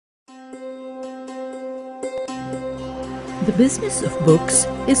The business of books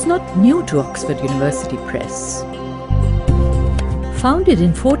is not new to Oxford University Press. Founded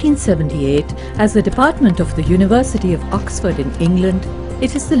in 1478 as a department of the University of Oxford in England,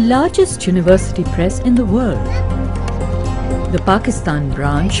 it is the largest university press in the world. The Pakistan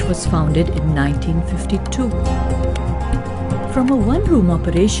branch was founded in 1952. From a one-room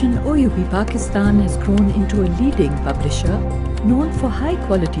operation, OUP Pakistan has grown into a leading publisher known for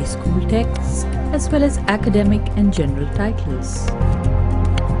high-quality school texts as well as academic and general titles.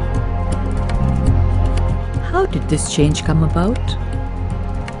 How did this change come about?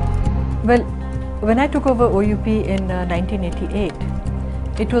 Well, when I took over OUP in 1988,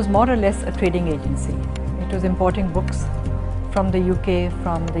 it was more or less a trading agency. It was importing books from the UK,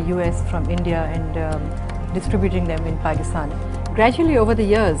 from the US, from India, and distributing them in Pakistan. Gradually over the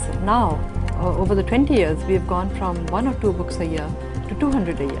years, now over the 20 years, we have gone from 1 or 2 books a year to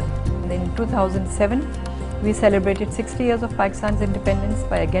 200 a year. And in 2007, we celebrated 60 years of Pakistan's independence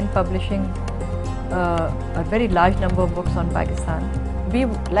by again publishing a very large number of books on Pakistan. We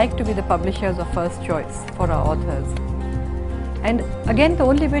like to be the publishers of first choice for our authors. And again, the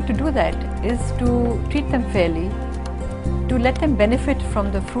only way to do that is to treat them fairly, to let them benefit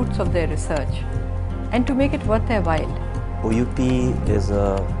from the fruits of their research, and to make it worth their while. OUP is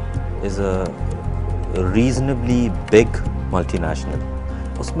a reasonably big multinational.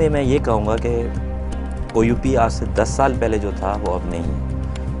 उसमें मैं ये कहूँगा कि OUP आज से 10 साल पहले जो था वो अब नहीं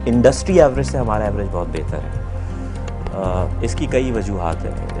है. इंडस्ट्री एवरेज से हमारा एवरेज बहुत बेहतर है. इसकी कई वजूहात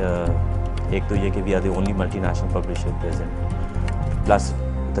हैं. एक तो ये कि we are the only multinational publisher present, plus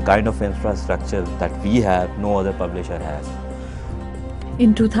the kind of infrastructure that we have, no other publisher has.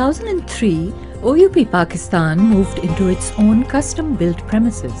 In 2003, OUP Pakistan moved into its own custom-built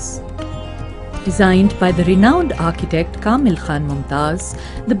premises. Designed by the renowned architect Kamil Khan Mumtaz,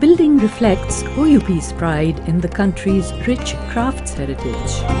 the building reflects OUP's pride in the country's rich crafts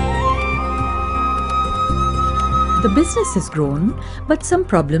heritage. The business has grown, but some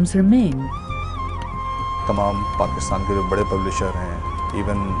problems remain. तमाम पाकिस्तान के जो बड़े publisher हैं,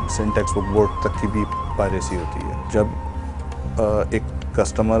 even syntax book board तक की भी piracy होती है. जब एक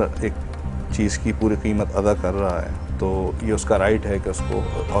कस्टमर एक चीज़ की पूरी कीमत अदा कर रहा है तो ये उसका राइट है कि उसको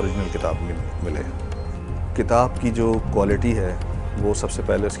ओरिजिनल किताब मिले. किताब की जो क्वालिटी है वो सबसे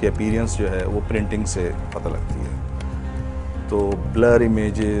पहले उसकी अपीयरेंस जो है वो प्रिंटिंग से पता लगती है. तो ब्लर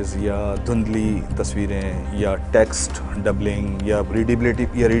इमेजेस या धुंधली तस्वीरें या टेक्स्ट डबलिंग या रीडेबिलिटी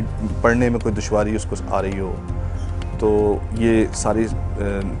या पढ़ने में कोई दुश्वारी उसको आ रही हो, तो ये सारी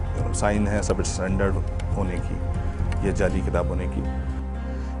साइन है सब स्टैंडर्ड होने की या जाली किताब होने की.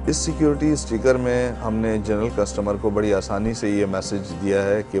 इस सिक्योरिटी स्टिकर में हमने जनरल कस्टमर को बड़ी आसानी से ये मैसेज दिया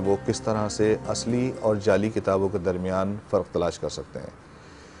है कि वो किस तरह से असली और जाली किताबों के दरमियान फ़र्क तलाश कर सकते हैं.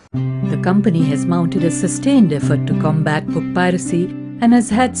 The company has mounted a sustained effort to combat book piracy and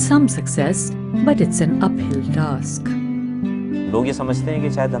has had some success, but it's an uphill task. लोग ये समझते हैं कि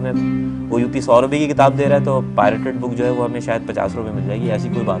शायद हमें OUP 100 रुपये की किताब दे रहा है तो पायरेटेड बुक जो है वो हमें शायद 50 रुपये मिल जाएगी. ऐसी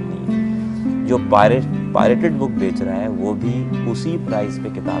कोई बात नहीं है. जो पायरेटेड बुक बेच रहा है वो भी उसी प्राइस पे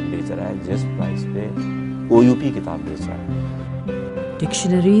किताब बेच रहा है जिस प्राइस पे OUP किताब बेच रहा है.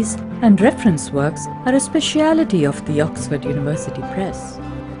 Dictionaries and reference works are a speciality of the Oxford University Press.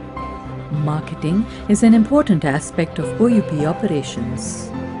 Marketing is an important aspect of OUP operations.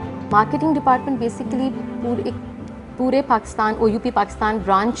 Marketing department basically पूरे पाकिस्तान OUP पाकिस्तान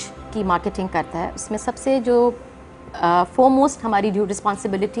ब्रांच की मार्केटिंग करता है. उसमें सबसे जो foremost हमारी ड्यू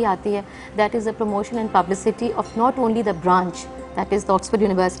रिस्पॉन्सिबिलिटी आती है, that is the promotion and publicity of not only the branch, that is the Oxford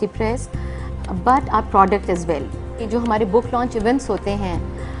University Press, but our product as well. ये जो हमारे बुक लॉन्च इवेंट्स होते हैं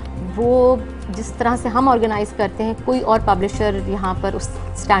वो जिस तरह से हम ऑर्गेनाइज करते हैं कोई और पब्लिशर यहाँ पर उस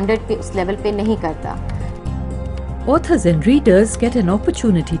स्टैंडर्ड पे उस लेवल पे नहीं करता. Authors and readers get an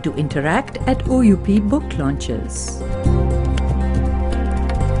opportunity to interact at OUP book launches.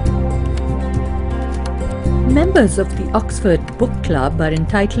 Members of the Oxford Book Club are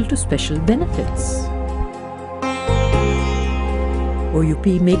entitled to special benefits. OUP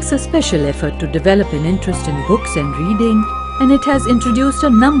makes a special effort to develop an interest in books and reading, and it has introduced a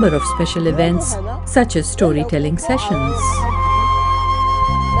number of special events such as storytelling sessions.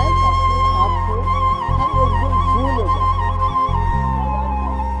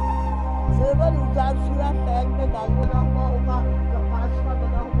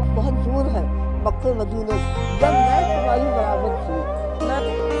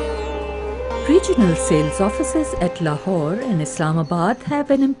 Regional sales offices at Lahore and Islamabad have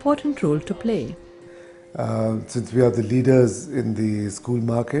an important role to play. Since we are the leaders in the school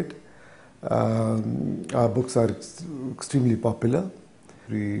market, our books are extremely popular.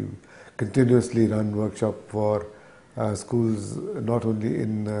 We continuously run workshops for schools not only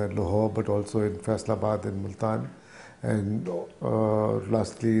in Lahore but also in Faisalabad and Multan, and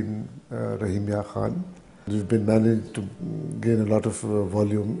lastly in Rahimia Khan. We've been managed to gain a lot of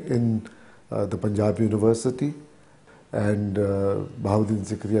volume in the Punjab University and Bahauddin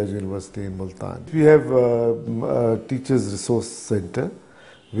Zakaria University in Multan. We have a Teachers Resource Center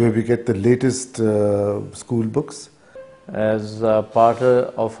where we get the latest school books. As part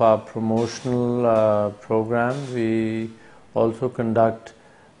of our promotional program, we also conduct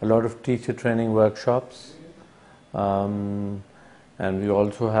a lot of teacher training workshops, and we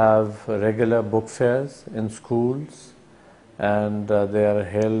also have regular book fairs in schools, and they are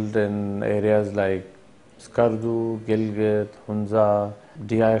held in areas like Skardu, Gilgit, Hunza,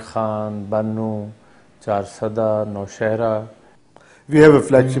 D.I. Khan, Bannu, Charsada, Naushehra. We have a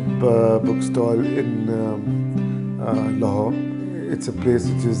flagship bookstall in Lahore. It's a place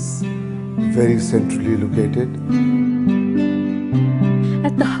which is very centrally located.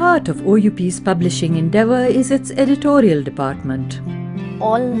 At the heart of OUP's publishing endeavour is its editorial department.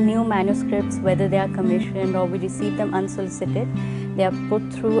 All new manuscripts, whether they are commissioned or we receive them unsolicited, they are put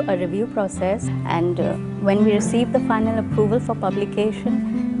through a review process, and when we receive the final approval for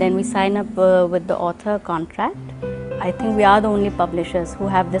publication, then we sign up with the author contract. I think we are the only publishers who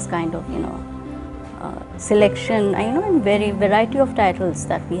have this kind of, selection, and very variety of titles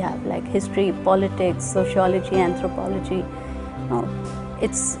that we have, like history, politics, sociology, anthropology.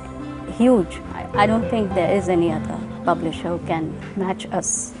 It's huge. I don't think there is any other publisher who can match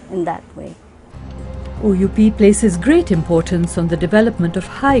us in that way. OUP places great importance on the development of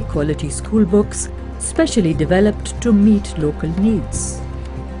high-quality school books, specially developed to meet local needs.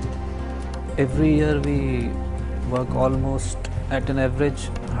 Every year we work almost at an average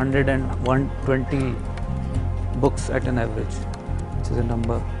 100 and 120 books at an average, which is a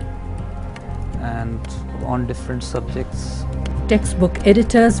number, and on different subjects. Textbook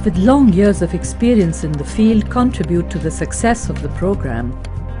editors with long years of experience in the field contribute to the success of the program.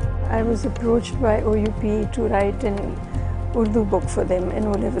 I was approached by OUP to write an Urdu book for them, an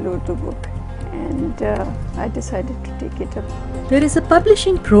O-level Urdu book, and I decided to take it up. There is a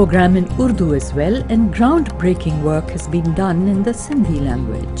publishing program in Urdu as well, and groundbreaking work has been done in the Sindhi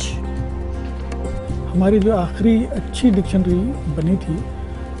language. हमारी जो आखिरी अच्छी dictionary बनी थी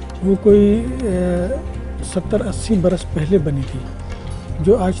वो कोई 70-80 बरस पहले बनी थी,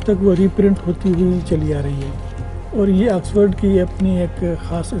 जो आज तक वो रीप्रिंट होती हुई चली आ रही है, और ये ऑक्सफोर्ड की अपनी एक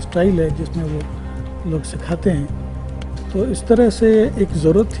ख़ास स्टाइल है जिसमें वो लोग सिखाते हैं. तो इस तरह से एक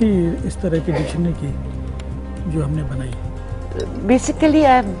ज़रूरत थी इस तरह की डिक्शनरी की जो हमने बनाई. Basically,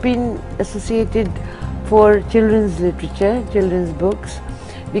 I have been associated for children's literature, children's books,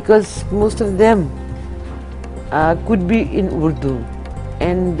 because most of them could be in Urdu,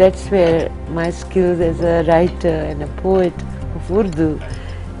 and that's where my skills as a writer and a poet of Urdu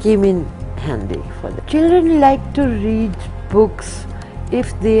came in handy for them. Children like to read books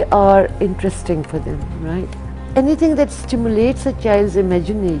if they are interesting for them, right? Anything that stimulates a child's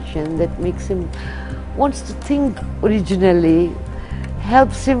imagination, that makes him wants to think originally,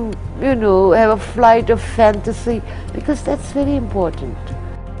 helps him, have a flight of fantasy, because that's very important.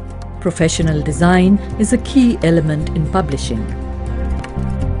 Professional design is a key element in publishing.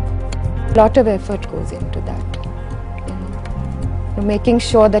 A lot of effort goes into that. Making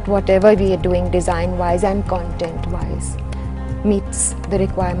sure that whatever we are doing design-wise and content-wise meets the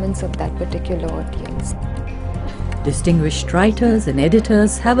requirements of that particular audience. Distinguished writers and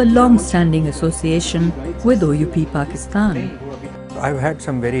editors have a long-standing association with OUP Pakistan. I've had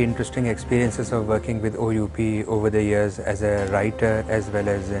some very interesting experiences of working with OUP over the years as a writer as well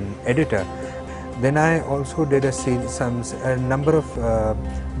as an editor. Then I also did a number of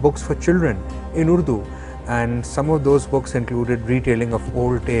books for children in Urdu, and some of those books included retelling of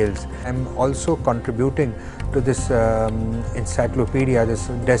old tales. I'm also contributing to this encyclopedia, this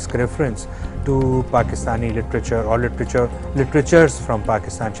desk reference to Pakistani literature or literatures from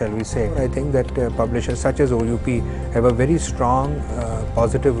Pakistan, shall we say. I think that publishers such as OUP have a very strong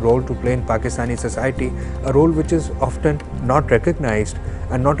positive role to play in Pakistani society, a role which is often not recognized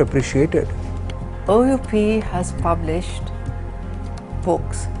and not appreciated. OUP has published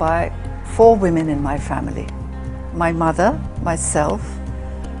books by 4 women in my family. My mother, myself,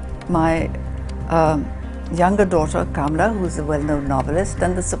 my younger daughter Kamla, who is a well-known novelist,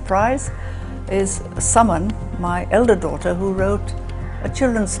 and the surprise is Saman, my elder daughter, who wrote a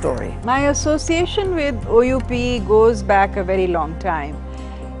children's story. My association with OUP goes back a very long time.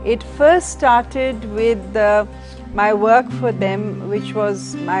 It first started with my work for them, which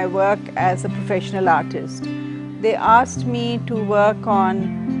was my work as a professional artist. They asked me to work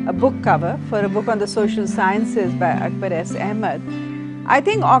on a book cover for a book on the social sciences by Akbar S. Ahmed. I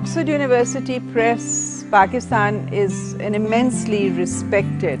think Oxford University Press, Pakistan is an immensely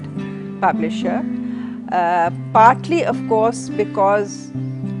respected publisher, partly of course because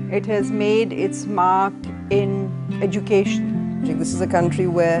it has made its mark in education. This is a country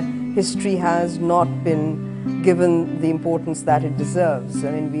where history has not been given the importance that it deserves.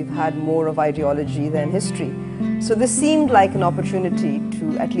 I mean, we've had more of ideology than history. So this seemed like an opportunity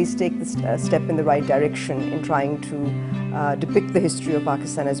to at least take this step in the right direction in trying to depict the history of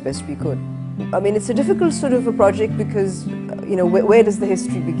Pakistan as best we could. I mean, it's a difficult sort of a project because, you know, where does the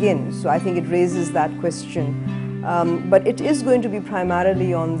history begin? So I think it raises that question. But it is going to be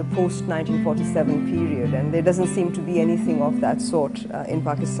primarily on the post-1947 period, and there doesn't seem to be anything of that sort in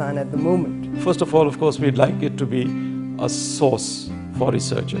Pakistan at the moment. First of all, of course, we'd like it to be a source for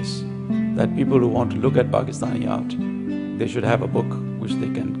researchers, that people who want to look at Pakistani art, they should have a book which they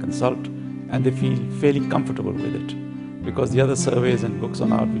can consult and they feel fairly comfortable with it. Because the other surveys and books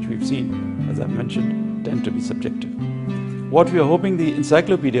on art which we've seen, as I've mentioned, tend to be subjective. What we are hoping the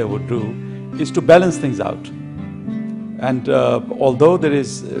encyclopedia would do is to balance things out. And although there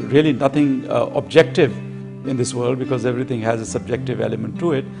is really nothing objective in this world, because everything has a subjective element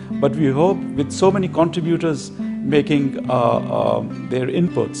to it, but we hope with so many contributors making their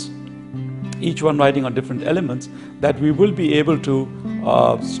inputs, each one writing on different elements, that we will be able to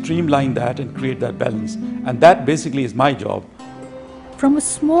streamline that and create that balance. And that basically is my job. From a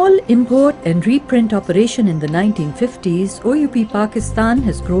small import and reprint operation in the 1950s, OUP Pakistan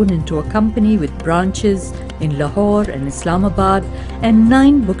has grown into a company with branches in Lahore and Islamabad and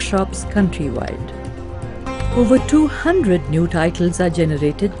 9 bookshops countrywide. Over 200 new titles are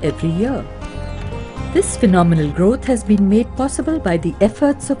generated every year. This phenomenal growth has been made possible by the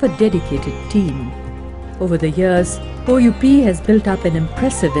efforts of a dedicated team. Over the years, OUP has built up an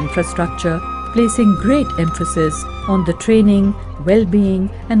impressive infrastructure, placing great emphasis on the training, well-being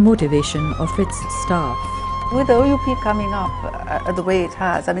and motivation of its staff. With the OUP coming up the way it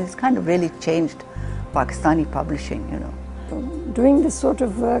has, I mean, it's kind of really changed Pakistani publishing, you know. Doing this sort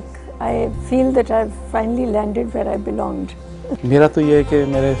of work, I feel that I've finally landed where I belonged. मेरा तो ये है कि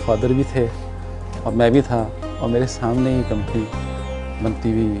मेरे father भी थे और मैं भी था और मेरे सामने ही कंपनी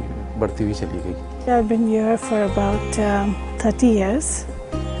बनती हुई बढ़ती हुई चली गई. I've been here for about 30 years.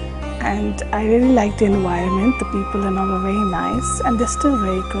 And I really like the environment, the people and all are very nice and they're still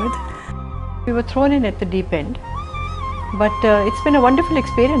very good. We were thrown in at the deep end, but it's been a wonderful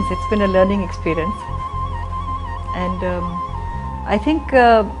experience, it's been a learning experience. And I think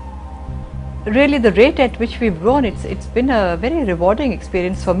really the rate at which we've grown, it's been a very rewarding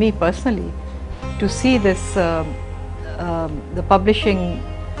experience for me personally to see this, the publishing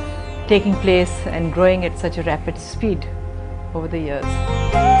taking place and growing at such a rapid speed over the years.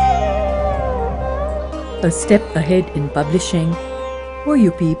 A step ahead in publishing,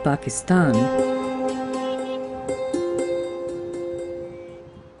 OUP Pakistan.